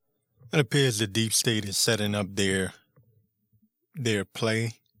It appears the deep state is setting up their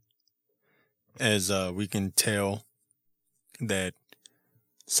play, as we can tell that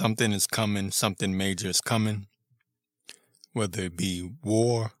something is coming, something major is coming, whether it be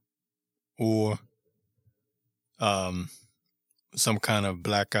war or some kind of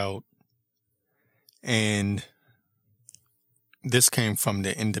blackout. And this came from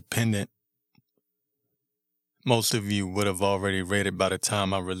the Independent. Most of you would have already read it by the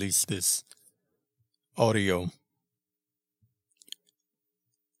time I released this audio.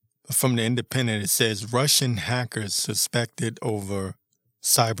 From the Independent, it says Russian hackers suspected over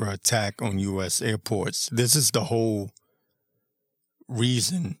cyber attack on U.S. airports. This is the whole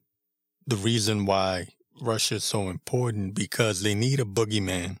reason, the reason why Russia is so important, because they need a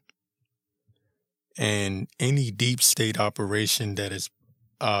boogeyman. And any deep state operation that is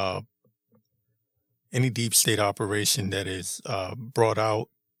brought out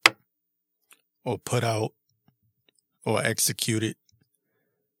or put out or executed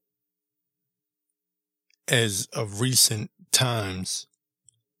as of recent times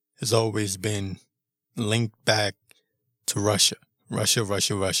has always been linked back to Russia,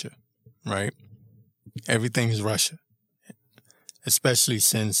 right? Everything is Russia, especially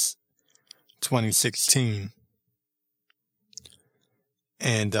since 2016.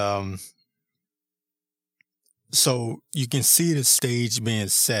 And so you can see the stage being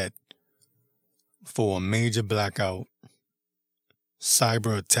set for a major blackout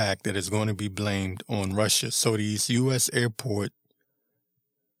cyber attack that is going to be blamed on Russia. So these U.S. airport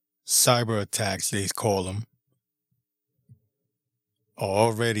cyber attacks, they call them, are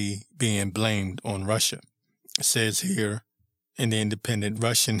already being blamed on Russia. It says here in the Independent,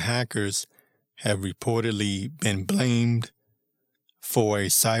 Russian hackers have reportedly been blamed for a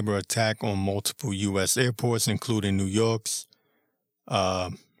cyber attack on multiple U.S. airports, including New York's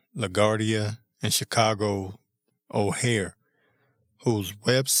LaGuardia and Chicago O'Hare, whose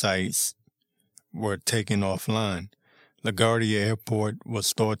websites were taken offline. LaGuardia Airport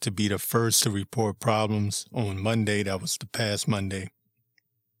was thought to be the first to report problems on Monday. That was the past Monday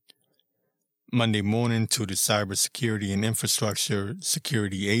morning, to the Cybersecurity and Infrastructure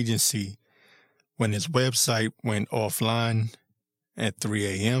Security Agency when his website went offline at 3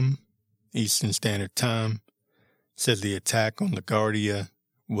 a.m. Eastern Standard Time. Says the attack on LaGuardia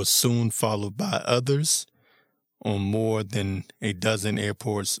was soon followed by others on more than a dozen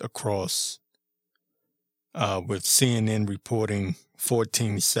airports across, with CNN reporting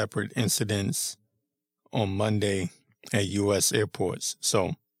 14 separate incidents on Monday at U.S. airports.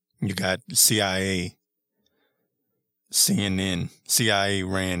 So you got CIA ran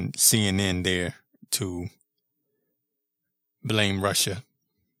CNN there to blame Russia.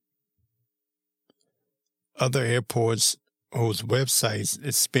 Other airports whose websites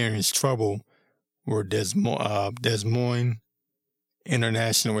experienced trouble were Des Moines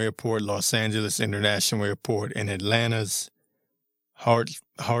International Airport, Los Angeles International Airport, and Atlanta's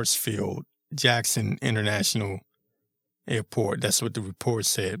Hartsfield Jackson International Airport. That's what the report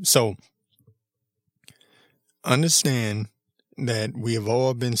said. So understand that we have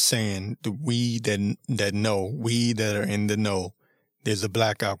all been saying, we that are in the know, there's a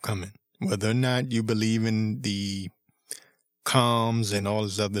blackout coming. Whether or not you believe in the comms and all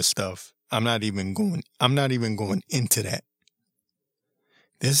this other stuff, I'm not even going into that.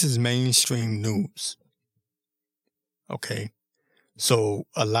 This is mainstream news. Okay? So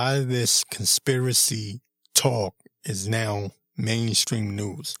a lot of this conspiracy talk is now mainstream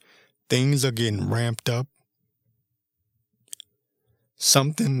news. Things are getting ramped up.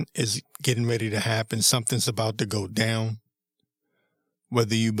 Something is getting ready to happen. Something's about to go down.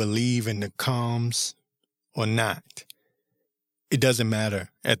 Whether you believe in the comms or not, it doesn't matter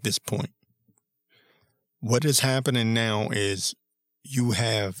at this point. What is happening now is you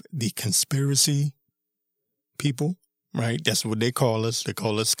have the conspiracy people, right? That's what they call us. They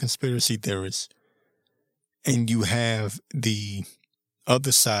call us conspiracy theorists. And you have the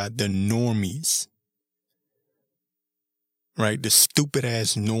other side, the normies, right? The stupid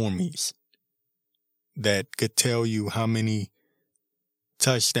ass normies that could tell you how many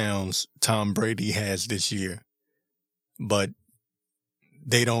touchdowns Tom Brady has this year, but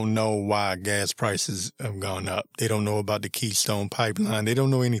they don't know why gas prices have gone up. They don't know about the Keystone Pipeline. They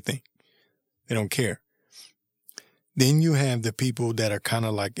don't know anything. They don't care. Then you have the people that are kind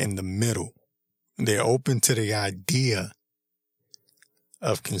of like in the middle. They're open to the idea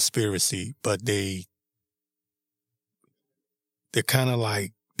of conspiracy, but they're kind of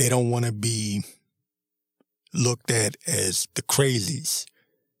like, they don't want to be looked at as the crazies,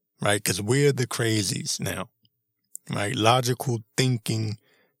 right? Because we're the crazies now, right? Logical thinking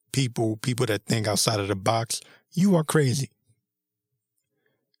people that think outside of the box, you are crazy.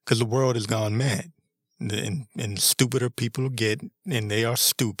 Because the world has gone mad. And the stupider people get, and they are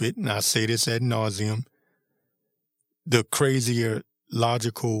stupid, and I say this ad nauseum, the crazier,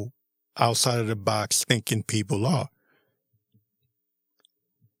 logical, outside of the box thinking people are.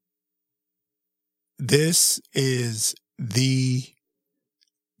 This is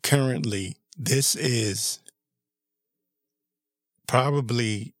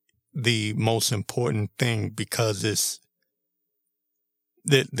probably the most important thing, because it's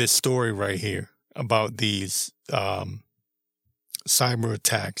this story right here about these cyber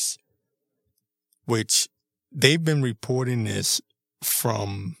attacks, which they've been reporting this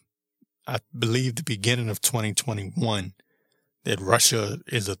from, I believe, the beginning of 2021, that Russia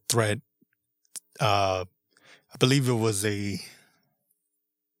is a threat. I believe it was I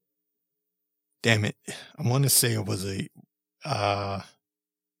want to say it was it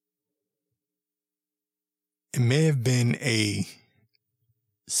may have been a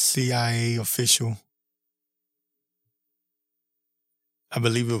CIA official. I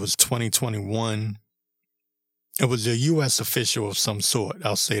believe it was 2021. It was a U.S. official of some sort,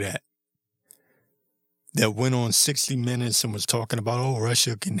 I'll say that went on 60 Minutes and was talking about,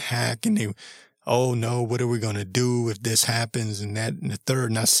 Russia can hack, and they, no, what are we going to do if this happens, and that, and the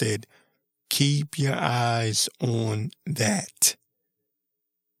third. And I said, keep your eyes on that.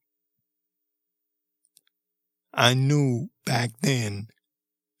 I knew back then,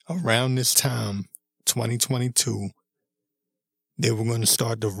 around this time, 2022, they were going to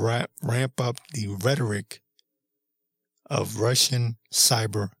start to ramp up the rhetoric of Russian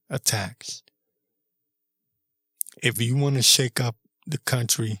cyber attacks. If you want to shake up the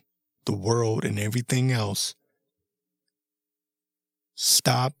country, the world, and everything else,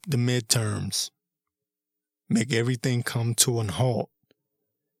 stop the midterms, make everything come to a halt,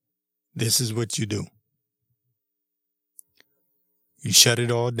 this is what you do. You shut it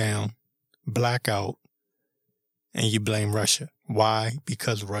all down, blackout, and you blame Russia. Why?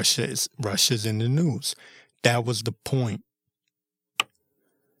 Because Russia's in the news. That was the point.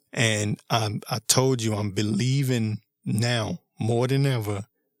 And I told you, I'm believing now more than ever,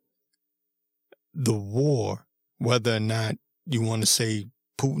 the war, whether or not you want to say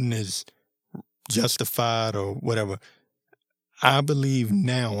Putin is justified or whatever, I believe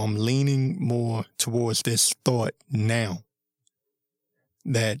now, I'm leaning more towards this thought now,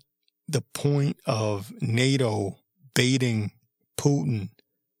 that the point of NATO baiting Putin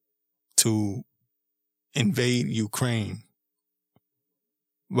to invade Ukraine,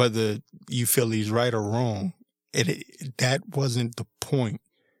 whether you feel he's right or wrong, that wasn't the point.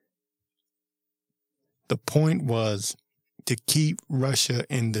 The point was to keep Russia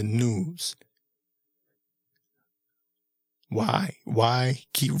in the news. Why? Why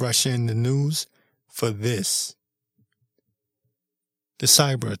keep Russia in the news? For this. The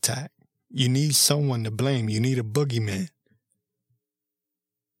cyber attack. You need someone to blame. You need a boogeyman.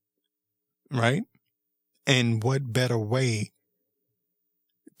 Right? And what better way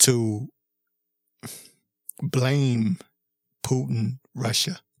to blame Putin,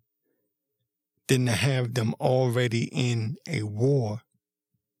 Russia, than to have them already in a war,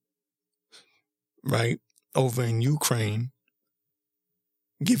 right, over in Ukraine,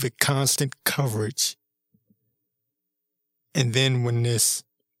 give it constant coverage, and then when this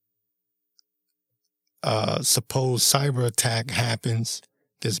supposed cyber attack happens,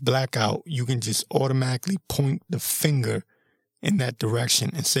 this blackout, you can just automatically point the finger in that direction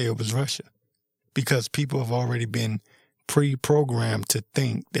and say it was Russia. Because people have already been pre-programmed to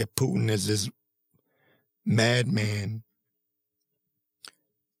think that Putin is this madman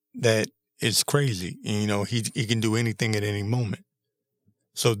that is crazy. You know, he can do anything at any moment.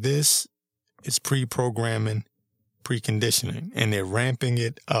 So this is pre-programming, preconditioning, and they're ramping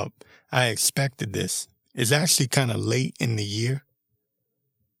it up. I expected this. It's actually kind of late in the year.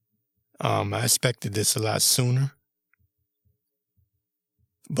 I expected this a lot sooner.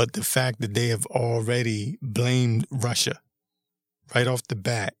 But the fact that they have already blamed Russia right off the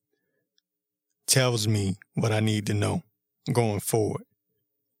bat tells me what I need to know going forward.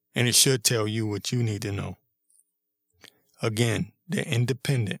 And it should tell you what you need to know. Again, they're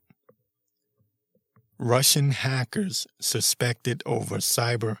independent. Russian hackers suspected over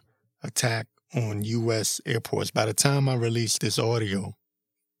cyber attack on U.S. airports. By the time I release this audio,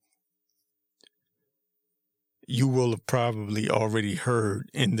 you will have probably already heard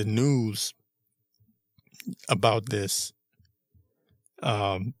in the news about this.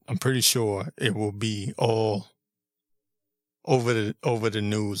 I'm pretty sure it will be all over the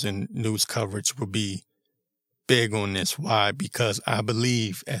news, and news coverage will be big on this. Why? Because I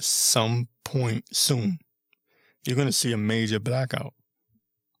believe at some point soon, you're going to see a major blackout.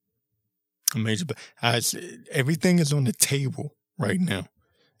 Everything is on the table right now.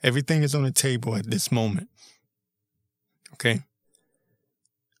 Everything is on the table at this moment. Okay?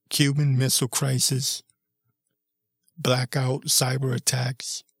 Cuban Missile Crisis, blackout, cyber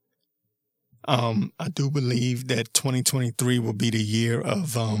attacks. I do believe that 2023 will be the year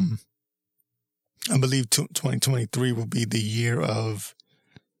of, 2023 will be the year of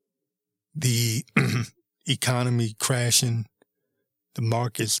the economy crashing, the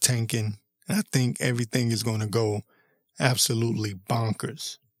markets tanking. And I think everything is going to go absolutely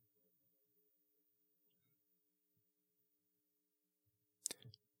bonkers.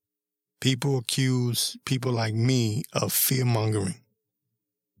 People accuse people like me of fear-mongering.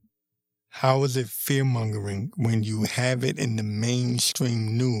 How is it fear-mongering when you have it in the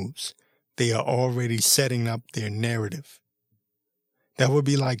mainstream news? They are already setting up their narrative. That would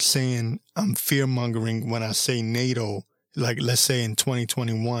be like saying I'm fear-mongering when I say NATO. Like, let's say in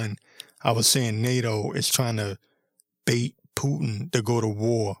 2021, I was saying NATO is trying to bait Putin to go to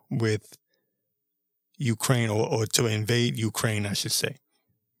war with Ukraine or to invade Ukraine, I should say.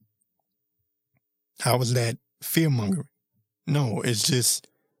 How is that fear-mongering? No, it's just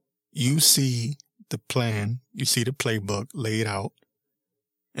you see the plan, you see the playbook laid out,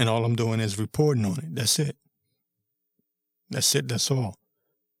 and all I'm doing is reporting on it. That's it. That's it. That's all.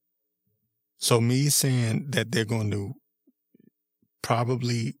 So me saying that they're going to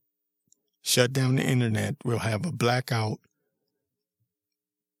probably shut down the internet, we'll have a blackout,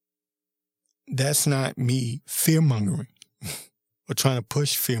 that's not me fear-mongering or trying to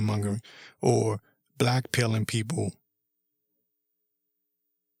push fear-mongering or blackpilling people.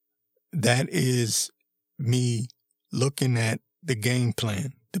 That is me looking at the game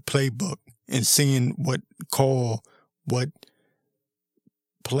plan, the playbook, and seeing what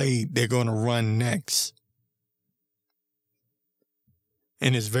play they're going to run next.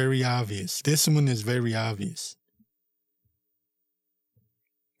 And it's very obvious. This one is very obvious.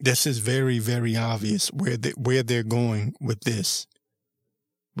 This is very, very obvious where they're going with this.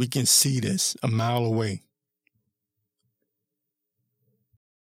 We can see this a mile away.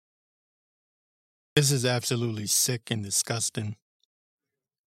 This is absolutely sick and disgusting.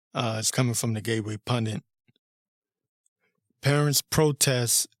 It's coming from the Gateway Pundit. Parents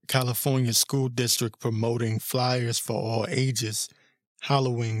protest California school district promoting flyers for all ages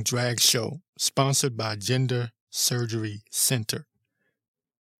Halloween drag show sponsored by Gender Surgery Center.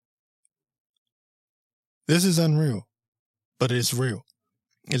 This is unreal, but it's real.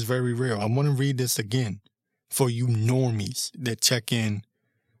 It's very real. I want to read this again for you normies that check in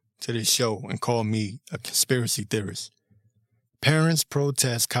to this show and call me a conspiracy theorist. Parents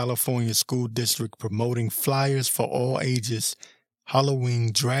protest California school district promoting flyers for all ages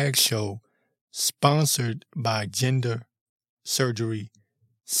Halloween drag show sponsored by Gender Surgery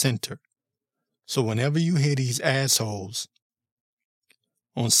Center. So whenever you hear these assholes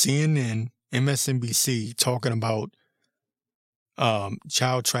on CNN, MSNBC talking about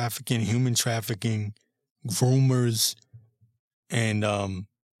child trafficking, human trafficking, groomers, and the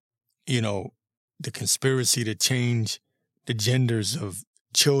conspiracy to change the genders of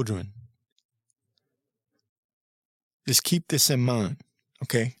children. Just keep this in mind,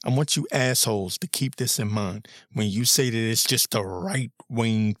 okay? I want you assholes to keep this in mind when you say that it's just a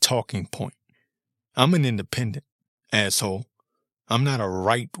right-wing talking point. I'm an independent, asshole. I'm not a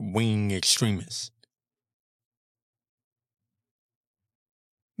right-wing extremist.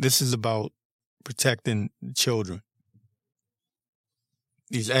 This is about protecting children.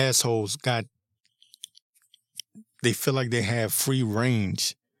 These assholes they feel like they have free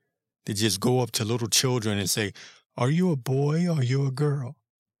range to just go up to little children and say, are you a boy or are you a girl?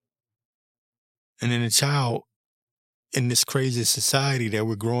 And then the child in this crazy society that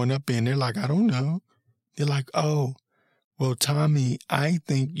we're growing up in, they're like, I don't know. They're like, oh, well, Tommy, I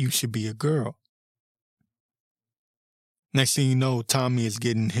think you should be a girl. Next thing you know, Tommy is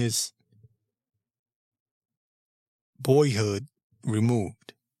getting his boyhood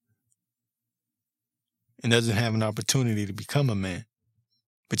removed and doesn't have an opportunity to become a man.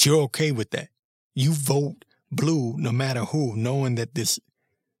 But you're okay with that. You vote blue no matter who, knowing that this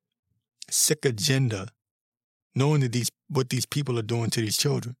sick agenda, knowing that what these people are doing to these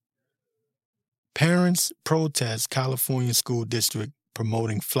children. Parents protest California school district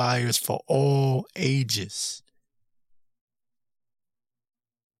promoting flyers for all ages.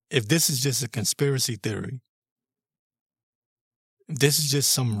 If this is just a conspiracy theory, if this is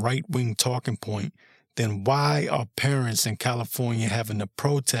just some right-wing talking point, then why are parents in California having to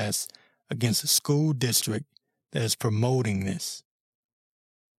protest against a school district that is promoting this?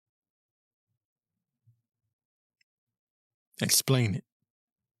 Explain it.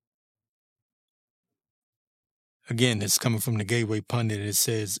 Again, it's coming from the Gateway Pundit. It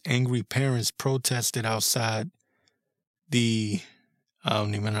says, angry parents protested outside the, I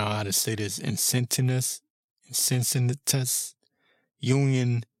don't even know how to say this, Encinitas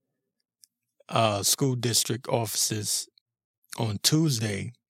Union School District offices on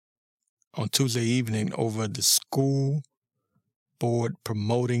Tuesday evening over the school board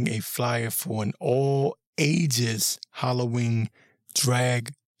promoting a flyer for an all-ages Halloween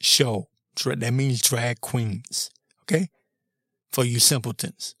drag show. That means drag queens, okay? For you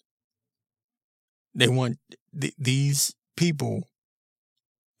simpletons. They want these people,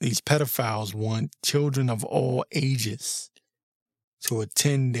 these pedophiles want children of all ages to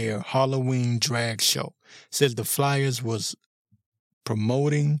attend their Halloween drag show. It says the flyers was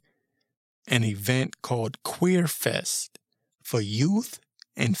promoting an event called Queer Fest for youth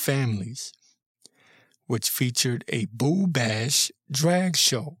and families, which featured a Boo Bash drag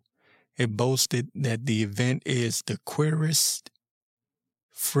show. It boasted that the event is the queerest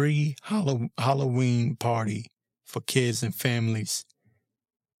free Halloween party for kids and families.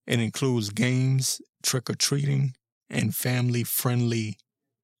 It includes games, trick-or-treating, and family-friendly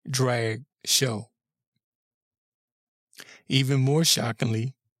drag show. Even more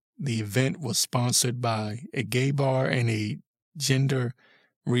shockingly, the event was sponsored by a gay bar and a gender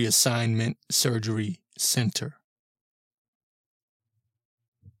reassignment surgery center.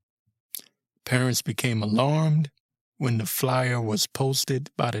 Parents became alarmed when the flyer was posted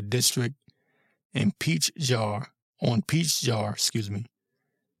by the district on Peach Jar,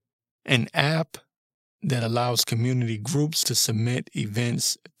 an app that allows community groups to submit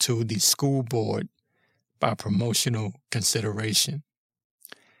events to the school board by promotional consideration.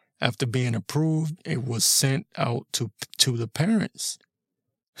 After being approved, it was sent out to the parents.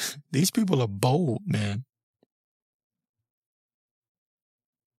 These people are bold, man.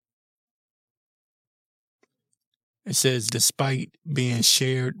 It says, despite being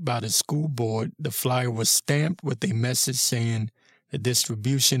shared by the school board, the flyer was stamped with a message saying the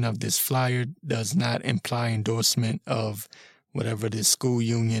distribution of this flyer does not imply endorsement of whatever the school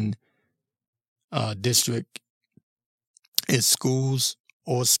union district is, schools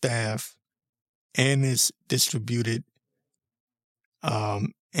or staff, and is distributed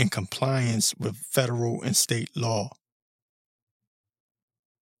in compliance with federal and state law.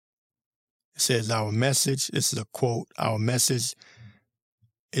 It says, our message, this is a quote, our message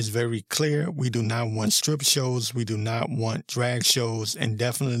is very clear. We do not want strip shows. We do not want drag shows, and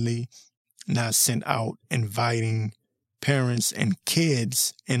definitely not sent out inviting parents and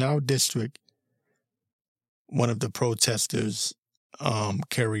kids in our district. One of the protesters,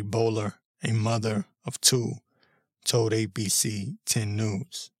 Carrie Bowler, a mother of two, told ABC 10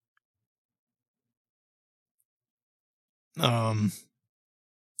 News.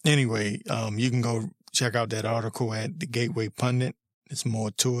 Anyway, you can go check out that article at the Gateway Pundit. There's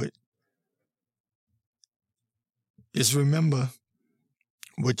more to it. Just remember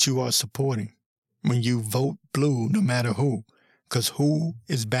what you are supporting when you vote blue, no matter who. Because who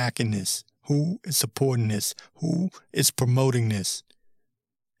is backing this? Who is supporting this? Who is promoting this?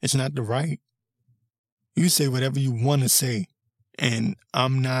 It's not the right. You say whatever you want to say. And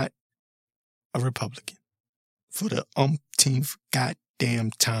I'm not a Republican for the umpteenth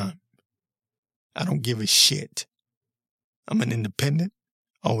goddamn time. I don't give a shit. I'm an independent,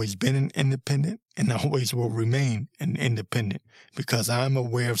 always been an independent, and always will remain an independent because I'm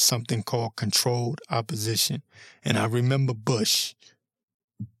aware of something called controlled opposition. And I remember Bush.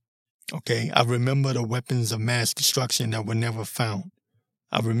 Okay, I remember the weapons of mass destruction that were never found.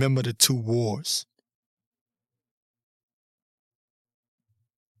 I remember the 2 wars.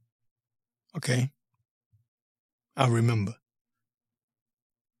 Okay? I remember.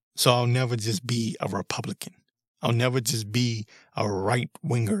 So I'll never just be a Republican. I'll never just be a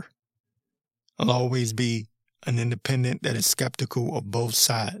right-winger. I'll always be an independent that is skeptical of both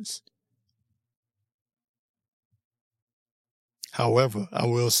sides. However, I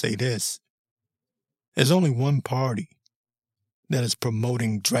will say this. There's only one party that is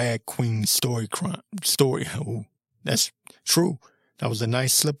promoting drag queen story. Oh, that's true. That was a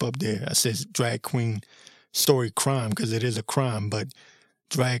nice slip up there. I said drag queen story crime because it is a crime, but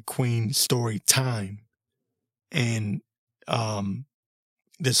drag queen story time. And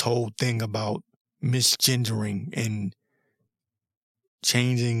this whole thing about misgendering and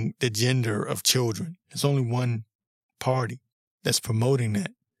changing the gender of children. There's only one party that's promoting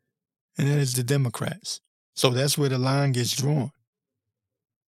that, and that is the Democrats. So that's where the line gets drawn.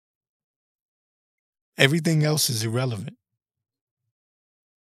 Everything else is irrelevant.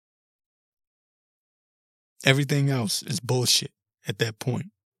 Everything else is bullshit at that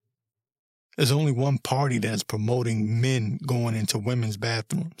point. There's only one party that's promoting men going into women's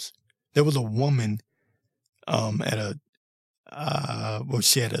bathrooms. There was a woman at a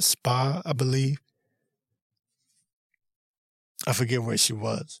she had a spa, I believe. I forget where she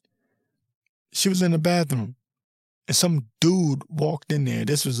was. She was in the bathroom, and some dude walked in there.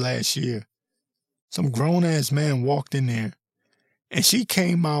 This was last year. Some grown-ass man walked in there, and she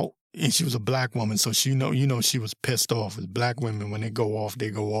came out, and she was a black woman, so she she was pissed off. As black women, when they go off, they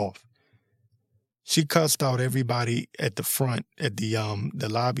go off. She cussed out everybody at the front, at the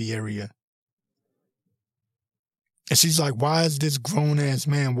lobby area. And she's like, why is this grown-ass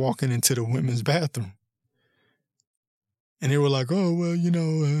man walking into the women's bathroom? And they were like, oh, well,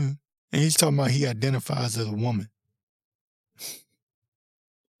 and he's talking about he identifies as a woman.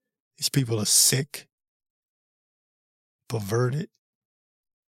 These people are sick, perverted,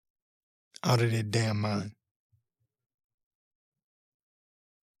 out of their damn mind.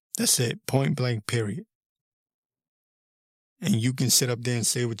 That's it, point blank, period. And you can sit up there and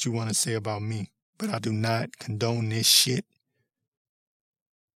say what you want to say about me, but I do not condone this shit.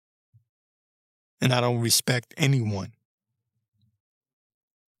 And I don't respect anyone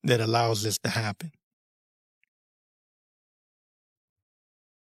that allows this to happen.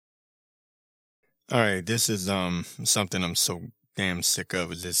 All right, this is something I'm so damn sick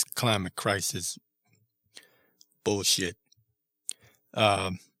of, is this climate crisis bullshit.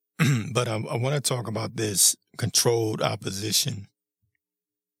 But I want to talk about this controlled opposition.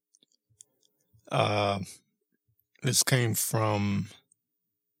 This came from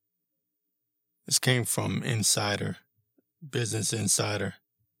Insider, Business Insider.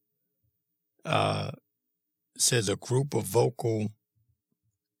 Says a group of vocal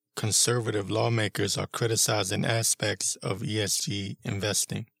conservative lawmakers are criticizing aspects of ESG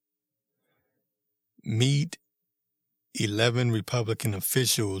investing. Meet 11 Republican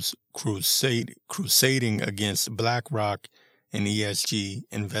officials crusading against BlackRock and ESG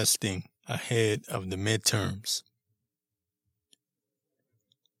investing ahead of the midterms.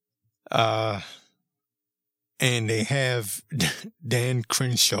 And they have Dan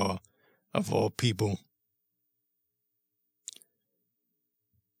Crenshaw, of all people,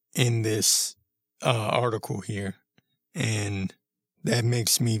 in this article here. And that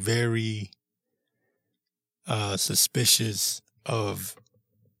makes me very suspicious of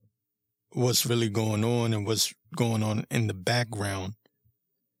what's really going on and what's going on in the background.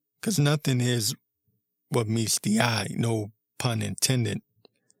 Because nothing is what meets the eye, no pun intended.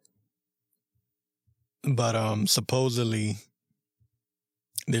 But supposedly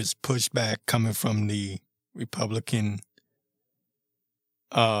there's pushback coming from the Republican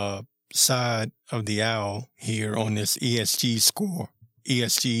side of the aisle here on this ESG score,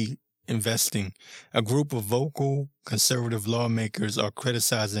 ESG investing. A group of vocal conservative lawmakers are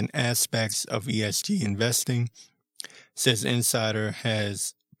criticizing aspects of ESG investing, says Insider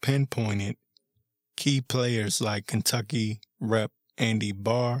has pinpointed key players like Kentucky Rep. Andy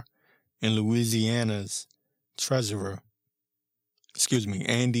Barr and Louisiana's Treasurer.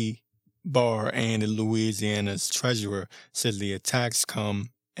 Andy Barr and Louisiana's Treasurer says the attacks come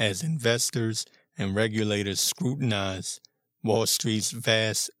as investors and regulators scrutinize Wall Street's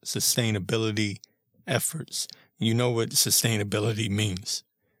vast sustainability efforts. You know what sustainability means.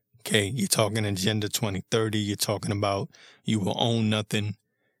 Okay, you're talking Agenda 2030. You're talking about you will own nothing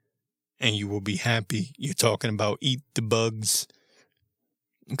and you will be happy. You're talking about eat the bugs.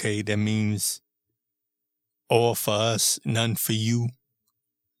 Okay, that means all for us, none for you.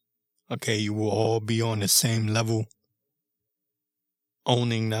 Okay, you will all be on the same level,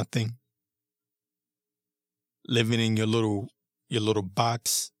 owning nothing, living in your little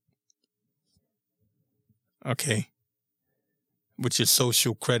box. Okay, with your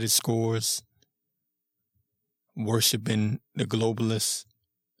social credit scores, worshiping the globalists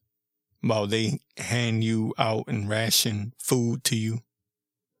while they hand you out and ration food to you,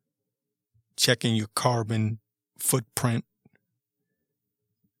 checking your carbon footprint,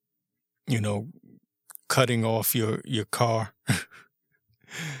 cutting off your car,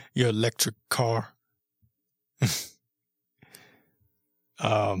 your electric car.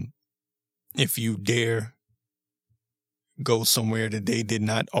 If you dare go somewhere that they did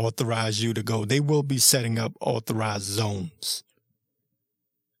not authorize you to go, they will be setting up authorized zones.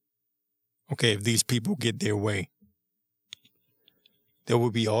 Okay, if these people get their way, there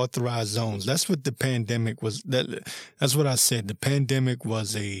will be authorized zones. That's what the pandemic was. That's what I said. The pandemic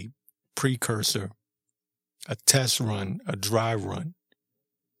was a precursor, a test run, a dry run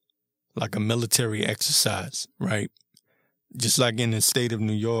like a military exercise, right? Just like in the state of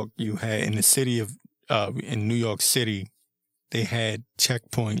New York, you had in the city of in New York City, they had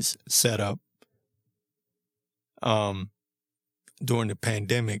checkpoints set up during the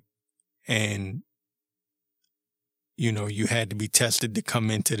pandemic, and you had to be tested to come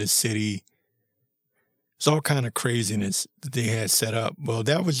into the city. It's all kind of craziness that they had set up. Well,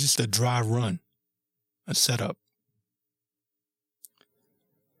 that was just a dry run, a setup.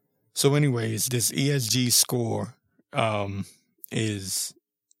 So anyways, this ESG score is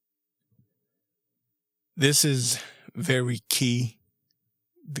very key.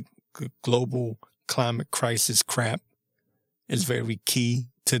 The global climate crisis crap is very key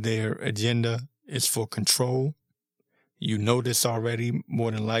to their agenda. It's for control. You know this already,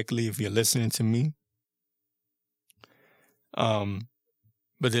 more than likely, if you're listening to me.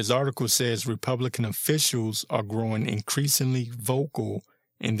 But this article says Republican officials are growing increasingly vocal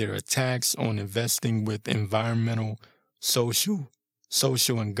in their attacks on investing with environmental, social,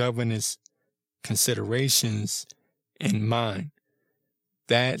 and governance considerations in mind.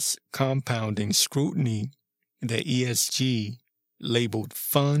 That's compounding scrutiny that ESG labeled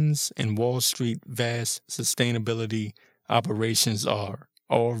funds and Wall Street vast sustainability operations are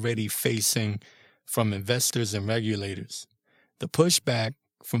already facing from investors and regulators. The pushback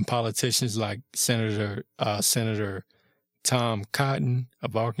from politicians like Senator Tom Cotton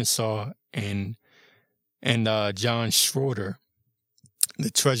of Arkansas and John Schroeder,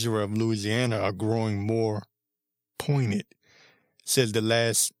 the treasurer of Louisiana, are growing more pointed. Says the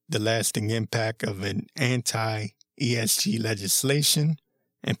lasting impact of an anti-ESG legislation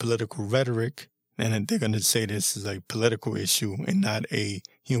and political rhetoric, and they're going to say this is a political issue and not a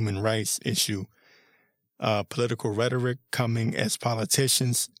human rights issue. Political rhetoric coming as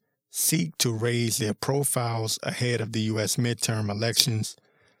politicians seek to raise their profiles ahead of the U.S. midterm elections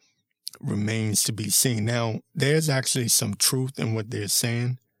remains to be seen. Now, there's actually some truth in what they're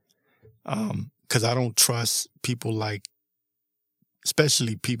saying, because I don't trust people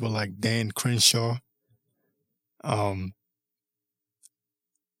especially people like Dan Crenshaw.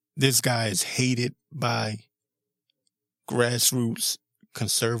 This guy is hated by grassroots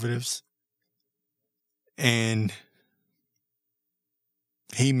conservatives, and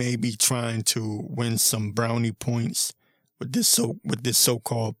he may be trying to win some brownie points with this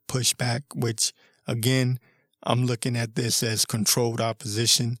so-called pushback, which, again, I'm looking at this as controlled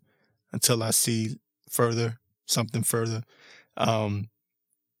opposition until I see something further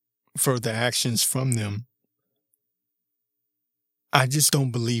actions from them. I just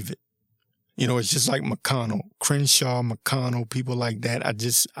don't believe it. It's just like Crenshaw, McConnell, people like that.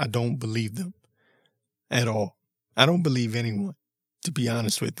 I don't believe them at all. I don't believe anyone, to be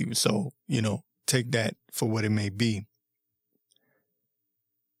honest with you. So, take that for what it may be.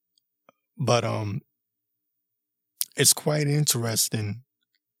 But it's quite interesting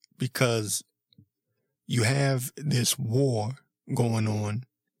because you have this war going on,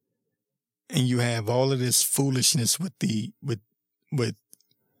 and you have all of this foolishness with the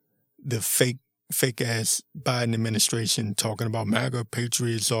fake ass Biden administration talking about MAGA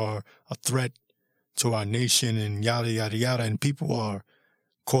patriots are a threat to our nation and yada yada yada, and people are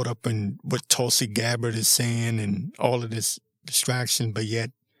caught up in what Tulsi Gabbard is saying and all of this distraction, but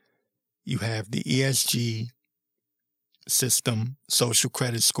yet you have the ESG system, social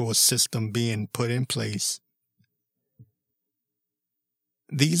credit score system being put in place.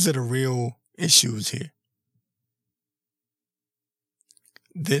 These are the real issues here.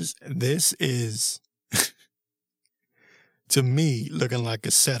 This is, to me, looking like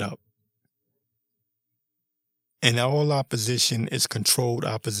a setup. And all opposition is controlled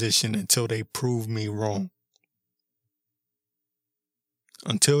opposition until they prove me wrong.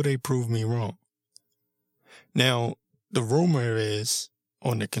 Until they prove me wrong. Now, the rumor is,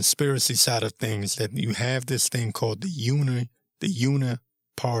 on the conspiracy side of things, that you have this thing called the Una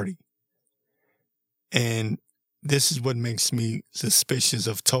Party. And this is what makes me suspicious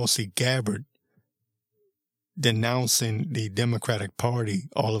of Tulsi Gabbard denouncing the Democratic Party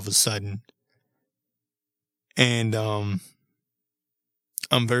all of a sudden. And I'm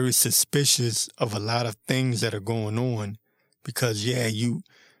very suspicious of a lot of things that are going on because, you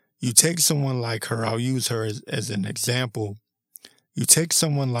take someone like her, I'll use her as an example. You take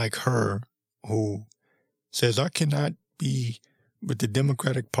someone like her who says, I cannot be with the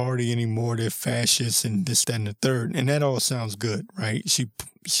Democratic Party anymore. They're fascists and this, that, and the third. And that all sounds good, right? She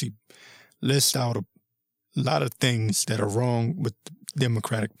lists out a lot of things that are wrong with the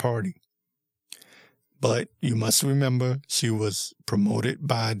Democratic Party. But you must remember she was promoted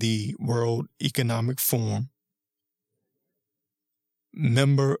by the World Economic Forum.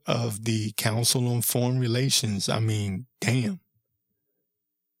 member of the Council on Foreign Relations. I mean, damn.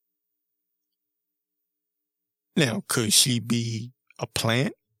 Now, could she be a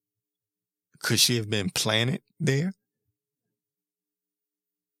plant? Could she have been planted there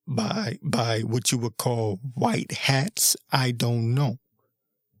by what you would call white hats? I don't know.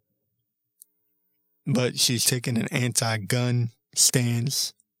 But she's taking an anti-gun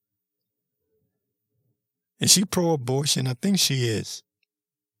stance. Is she pro-abortion? I think she is.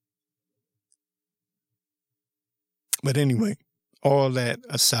 But anyway, all that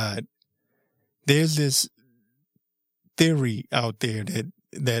aside, there's this theory out there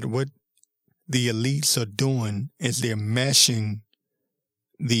that what the elites are doing is they're mashing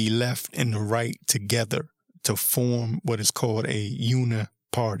the left and the right together to form what is called a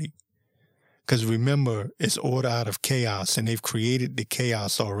uniparty. Because remember, it's order out of chaos, and they've created the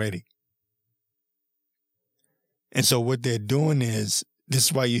chaos already. And so what they're doing is, this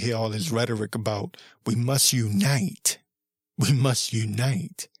is why you hear all this rhetoric about, we must unite. We must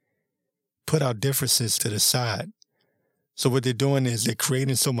unite. Put our differences to the side. So what they're doing is they're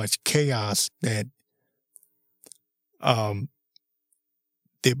creating so much chaos that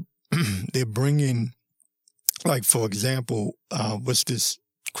they're bringing, like, for example, what's this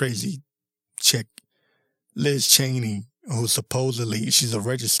crazy chick, Liz Cheney, who supposedly she's a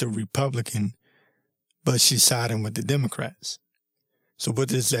registered Republican, but she's siding with the Democrats. So what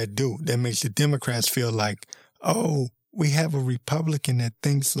does that do? That makes the Democrats feel like, oh, we have a Republican that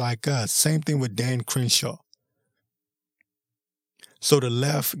thinks like us. Same thing with Dan Crenshaw. So the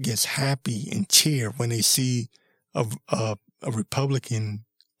left gets happy and cheer when they see a Republican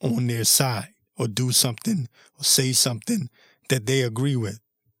on their side or do something or say something that they agree with.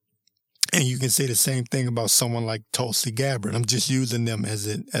 And you can say the same thing about someone like Tulsi Gabbard. I'm just using them as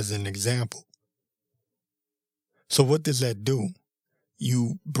an example. So what does that do?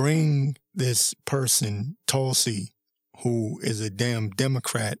 You bring this person, Tulsi, who is a damn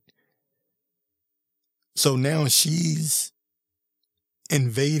Democrat. So now she's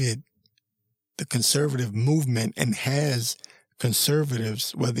invaded the conservative movement and has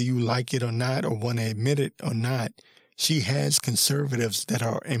conservatives, whether you like it or not or want to admit it or not, she has conservatives that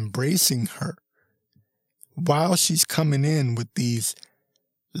are embracing her while she's coming in with these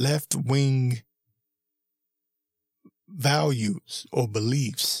left-wing values or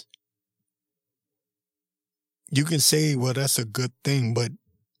beliefs. You can say, well, that's a good thing, but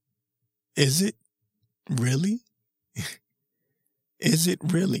is it really? Is it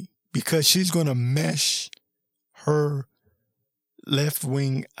really? Because she's going to mesh her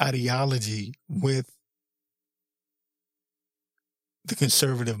left-wing ideology with the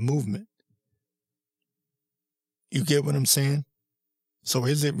conservative movement. You get what I'm saying? So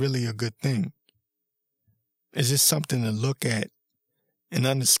is it really a good thing? Is this something to look at and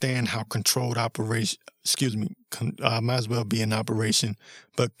understand how controlled operation, might as well be an operation,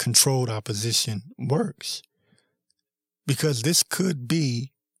 but controlled opposition works? Because this could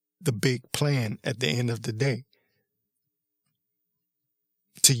be the big plan at the end of the day.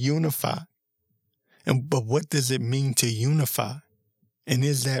 To unify. But what does it mean to unify? And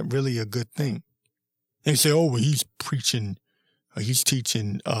is that really a good thing? They say, oh, well, he's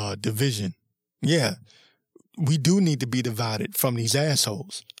teaching division. Yeah, we do need to be divided from these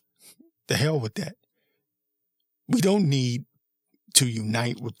assholes. The hell with that. We don't need to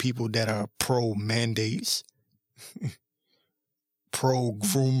unite with people that are pro-mandates,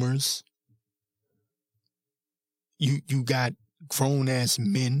 pro-groomers. You got grown-ass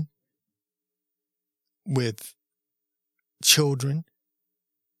men with children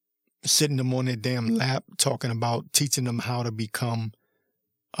sitting them on their damn lap talking about teaching them how to become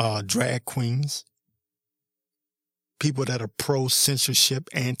drag queens. People that are pro-censorship,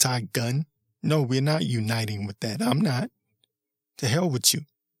 anti-gun. No, we're not uniting with that. I'm not. To hell with you.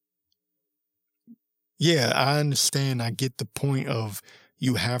 Yeah, I understand. I get the point of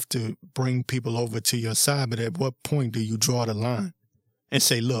you have to bring people over to your side, but at what point do you draw the line and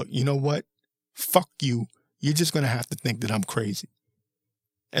say, look, you know what? Fuck you. You're just going to have to think that I'm crazy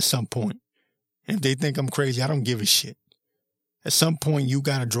at some point. And if they think I'm crazy, I don't give a shit. At some point, you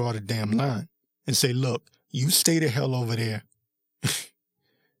got to draw the damn line and say, look, you stay the hell over there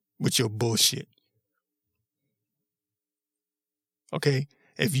with your bullshit. Okay?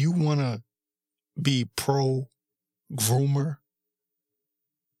 If you want to be pro-groomer,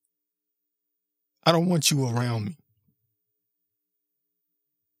 I don't want you around me.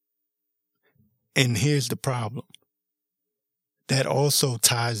 And here's the problem. That also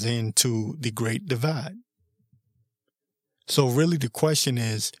ties into the Great Divide. So really the question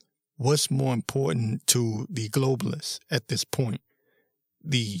is, what's more important to the globalists at this point?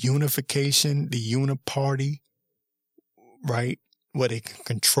 the unification, the uniparty, right? Where they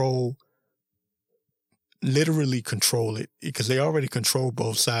can literally control it, because they already control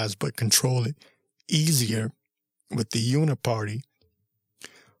both sides, but control it easier with the uniparty,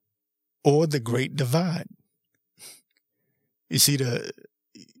 or the Great Divide. You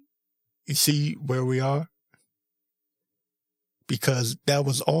see where we are? Because that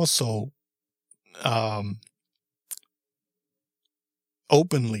was also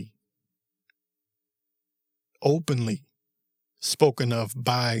openly spoken of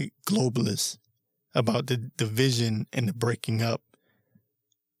by globalists about the division and the breaking up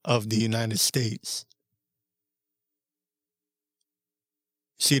of the United States.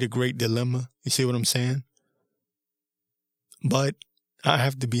 See the great dilemma? You see what I'm saying? But I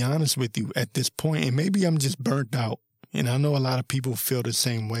have to be honest with you at this point, and maybe I'm just burnt out, and I know a lot of people feel the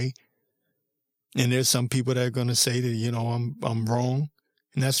same way. And there's some people that are going to say that, I'm wrong,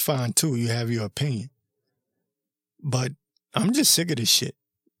 and that's fine too. You have your opinion. But I'm just sick of this shit.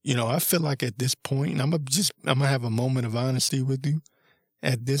 I feel like at this point, and I'm going to have a moment of honesty with you.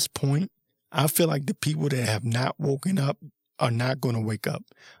 At this point, I feel like the people that have not woken up are not going to wake up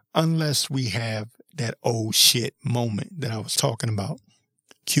unless we have that old shit moment that I was talking about,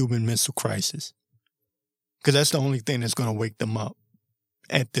 Cuban Missile Crisis. Because that's the only thing that's going to wake them up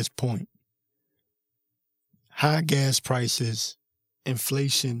at this point. High gas prices,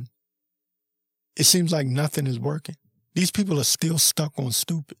 inflation. It seems like nothing is working. These people are still stuck on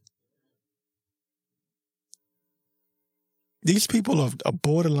stupid. These people are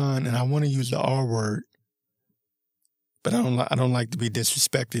borderline, and I want to use the R word, but I don't like to be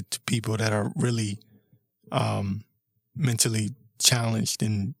disrespected to people that are really mentally challenged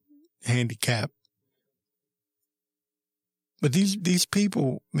and handicapped. But these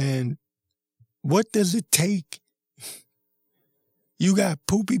people, man, what does it take? You got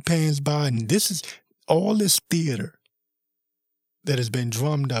Poopy Pants Biden. This is all this theater that has been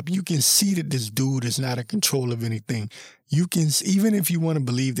drummed up. You can see that this dude is not in control of anything. You can, even if you want to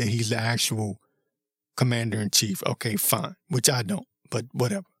believe that he's the actual commander-in-chief, okay, fine, which I don't, but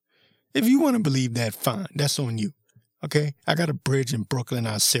whatever. If you want to believe that, fine, that's on you, okay? I got a bridge in Brooklyn,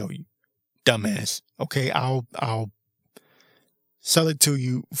 I'll sell you, dumbass, okay? I'll sell it to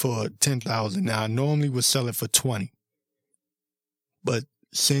you for $10,000. Now, I normally would sell it for $20,000, but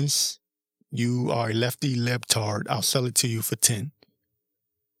since you are a lefty libtard, I'll sell it to you for $10,000,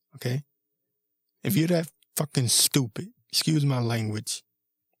 okay? If you're that fucking stupid, excuse my language,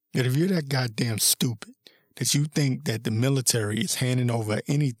 that if you're that goddamn stupid, that you think that the military is handing over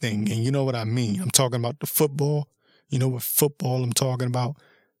anything, and you know what I mean. I'm talking about the football. You know what football I'm talking about?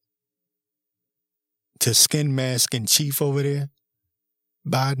 To skin mask and chief over there,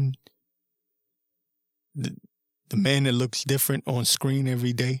 Biden, the man that looks different on screen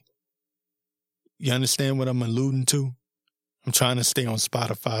every day. You understand what I'm alluding to? I'm trying to stay on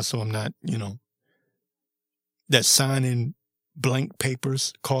Spotify so I'm not, that's signing blank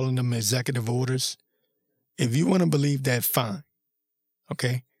papers, calling them executive orders. If you want to believe that, fine.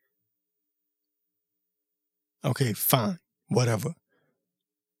 Okay? Okay, fine. Whatever.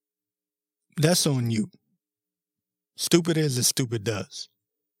 That's on you. Stupid is as stupid does.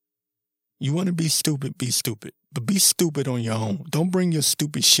 You want to be stupid, but be stupid on your own. Don't bring your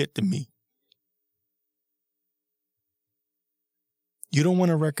stupid shit to me. You don't want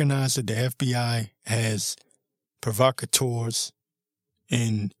to recognize that the FBI has provocateurs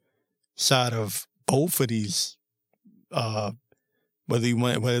inside of both of these, whether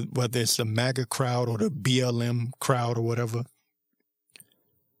it's the MAGA crowd or the BLM crowd or whatever.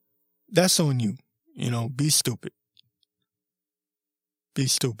 That's on you. Be stupid. Be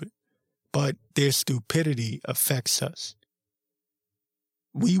stupid. But their stupidity affects us.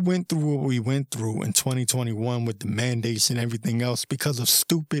 We went through what we went through in 2021 with the mandates and everything else because of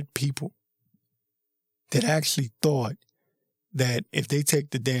stupid people that actually thought that if they take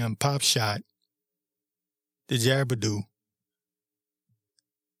the damn pop shot, the Jabberdo,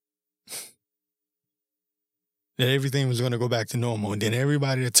 that everything was going to go back to normal. And then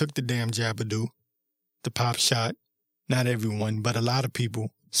everybody that took the damn Jabberdo, the pop shot, not everyone, but a lot of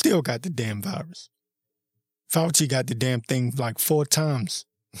people, still got the damn virus. Fauci got the damn thing like 4 times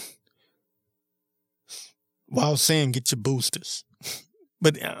while saying get your boosters.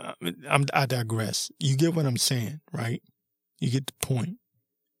 But I digress. You get what I'm saying, right? You get the point.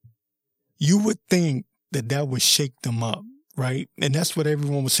 You would think that would shake them up, right? And that's what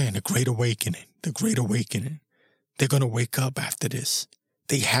everyone was saying, the Great Awakening, the Great Awakening. They're going to wake up after this.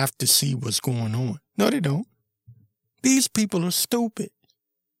 They have to see what's going on. No, they don't. These people are stupid.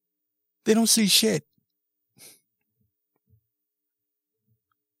 They don't see shit.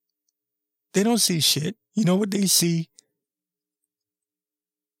 They don't see shit. You know what they see?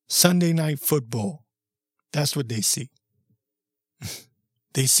 Sunday Night Football. That's what they see.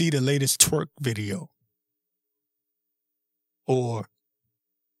 They see the latest twerk video. Or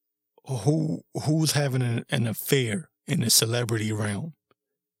who's having an affair in the celebrity realm.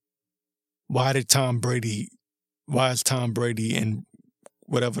 Why is Tom Brady and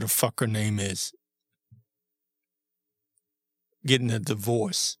whatever the fuck her name is getting a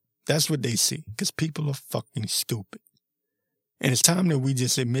divorce? That's what they see, because people are fucking stupid. And it's time that we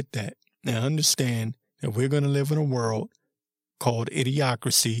just admit that and understand that we're going to live in a world called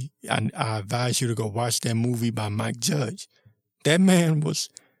Idiocracy. I advise you to go watch that movie by Mike Judge. That man was,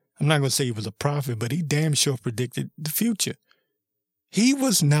 I'm not going to say he was a prophet, but he damn sure predicted the future. He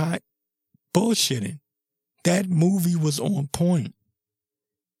was not bullshitting. That movie was on point.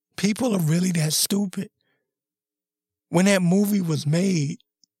 People are really that stupid. When that movie was made,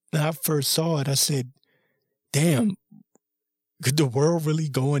 and I first saw it, I said, damn, could the world really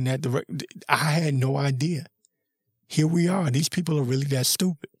go in that direction? I had no idea. Here we are. These people are really that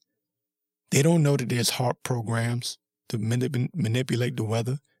stupid. They don't know that there's HARP programs to manipulate the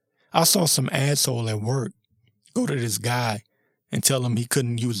weather. I saw some asshole at work go to this guy and tell him he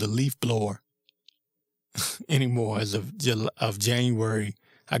couldn't use the leaf blower anymore as of January.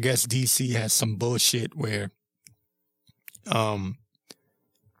 I guess DC has some bullshit where, I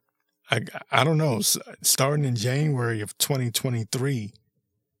don't know, starting in January of 2023,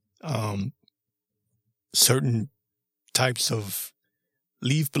 certain types of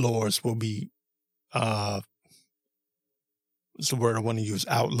leaf blowers will be, what's the word I want to use,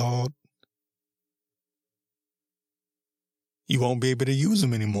 outlawed. You won't be able to use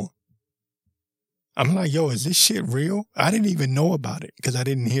them anymore. I'm like, yo, is this shit real? I didn't even know about it because I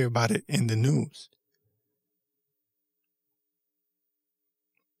didn't hear about it in the news.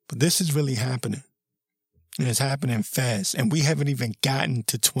 But this is really happening. And it's happening fast. And we haven't even gotten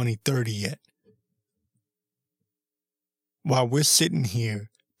to 2030 yet. While we're sitting here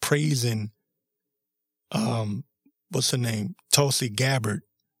praising, what's her name? Tulsi Gabbard,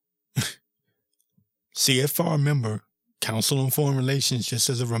 CFR member, Council on Foreign Relations, just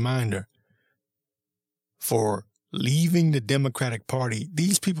as a reminder, for leaving the Democratic Party.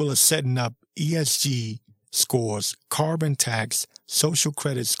 These people are setting up ESG scores, carbon tax, social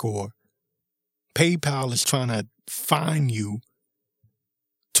credit score. PayPal is trying to fine you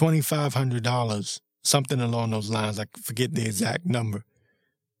 $2,500, something along those lines. I forget the exact number.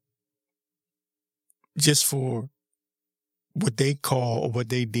 Just for what they call or what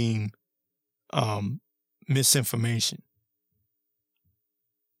they deem misinformation.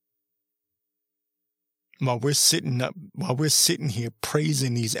 While we're sitting here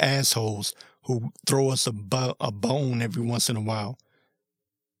praising these assholes who throw us a bone every once in a while.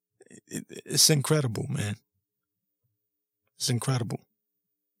 It's incredible, man. It's incredible.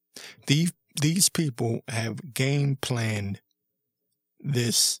 These people have game planned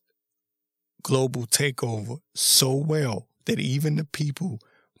this global takeover so well that even the people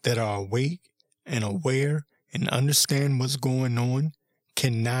that are awake and aware and understand what's going on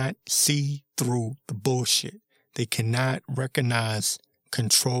cannot see through the bullshit. They cannot recognize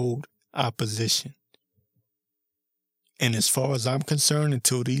controlled opposition. And as far as I'm concerned,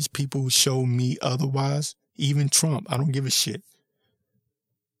 until these people show me otherwise, even Trump, I don't give a shit.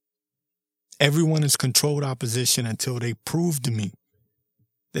 Everyone is controlled opposition until they prove to me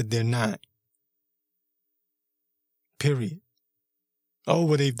that they're not. Period. Oh,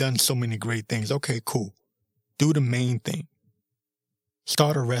 well, they've done so many great things. Okay, cool. Do the main thing.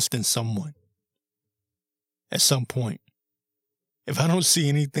 Start arresting someone at some point. If I don't see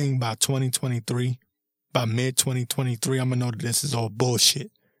anything by 2023, by mid-2023, I'm going to know that this is all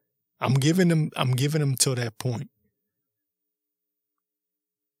bullshit. I'm giving them till that point.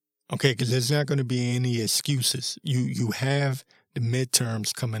 Okay, because there's not going to be any excuses. You have the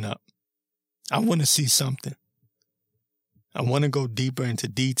midterms coming up. I want to see something. I want to go deeper into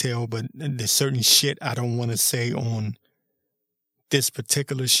detail, but there's certain shit I don't want to say on this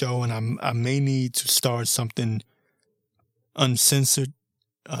particular show, and I may need to start something uncensored,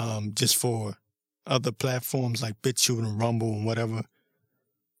 just for other platforms like BitChute and Rumble and whatever.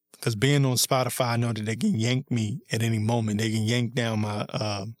 Because being on Spotify, I know that they can yank me at any moment. They can yank down my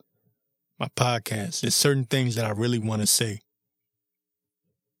my podcast. There's certain things that I really want to say.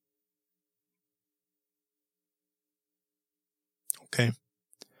 Okay,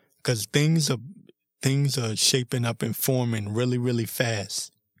 because things are shaping up and forming really, really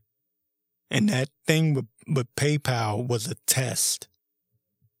fast. And that thing with PayPal was a test.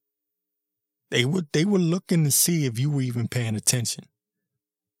 They were looking to see if you were even paying attention.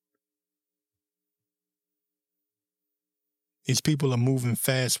 These people are moving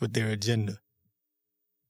fast with their agenda.